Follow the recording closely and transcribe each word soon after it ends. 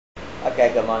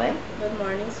Okay, good morning. Good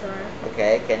morning, sir.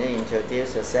 Okay, can you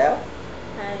introduce yourself?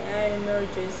 Hi, I'm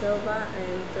JH33672. Silva.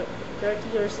 I'm 30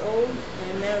 years old.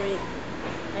 I'm married.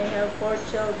 I have 4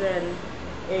 children,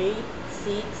 8,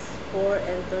 6, 4,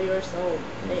 and 2 years old.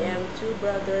 I am 2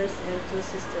 brothers and 2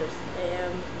 sisters. I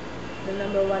am the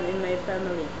number one in my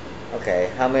family.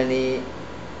 Okay, how many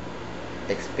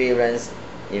experience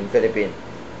in Philippines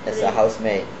as a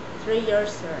housemaid? 3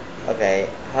 years, sir. Okay,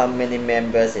 how many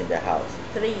members in the house?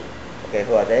 3. Okay,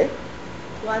 who are they?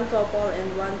 1 couple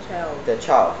and 1 child. The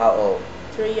child, how old?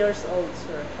 3 years old,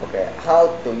 sir. Okay,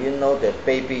 how do you know the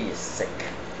baby is sick?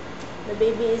 The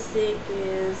baby is sick,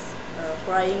 is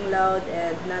crying loud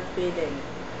and not feeding.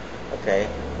 Okay,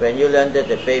 when you learn that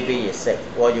the baby is sick,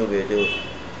 what you will do?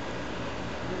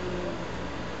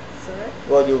 Sir?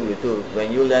 What you will do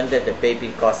when you learn that the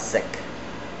baby got sick?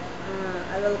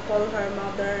 I will call her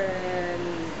mother and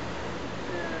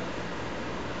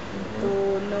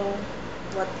to know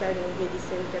what kind of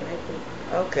medicine can I take.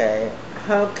 Okay,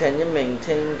 how can you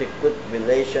maintain the good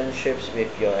relationships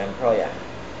with your employer?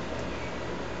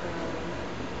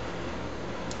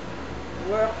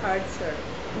 Work hard, sir.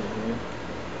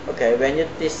 Okay, when you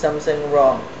did something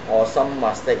wrong or some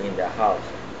mistake in the house,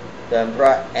 the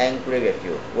employer angry with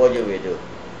you, what you will do?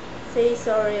 Say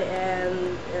sorry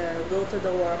and go to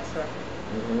the work, sir.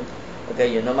 Okay,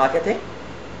 you know marketing?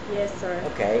 Yes, sir.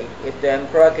 Okay, if the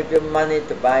employer give you money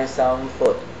to buy some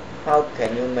food, how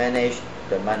can you manage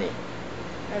the money?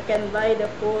 I can buy the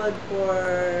food for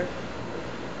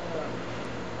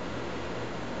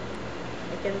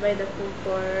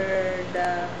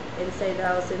the inside the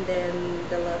house, and then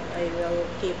the lot I will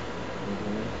keep.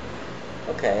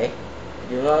 Okay,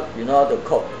 you know how to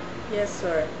cook. Yes,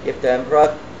 sir. If the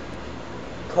employer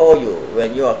call you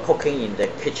when you are cooking in the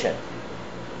kitchen,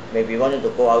 maybe you wanted to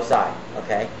go outside,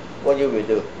 okay, what you will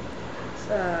do?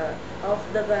 Off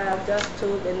the gas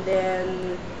tube and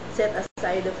then set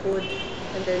aside the food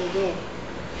and then go.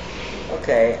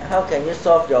 Okay, how can you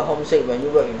solve your homesick when you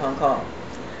work in Hong Kong?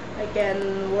 I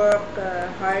can work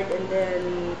hard and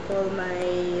then call my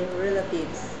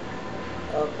relatives.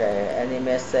 Okay, any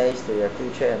message to your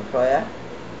future employer?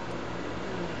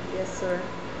 Yes, sir.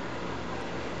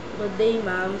 Good day,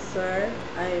 ma'am, sir.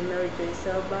 I am JH33672.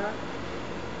 Silva,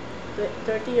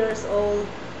 30 years old,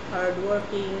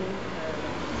 hardworking,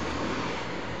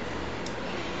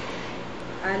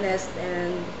 honest,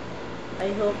 and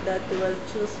I hope that you will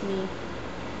choose me.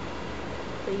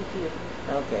 Thank you.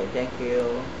 Okay, thank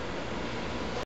you.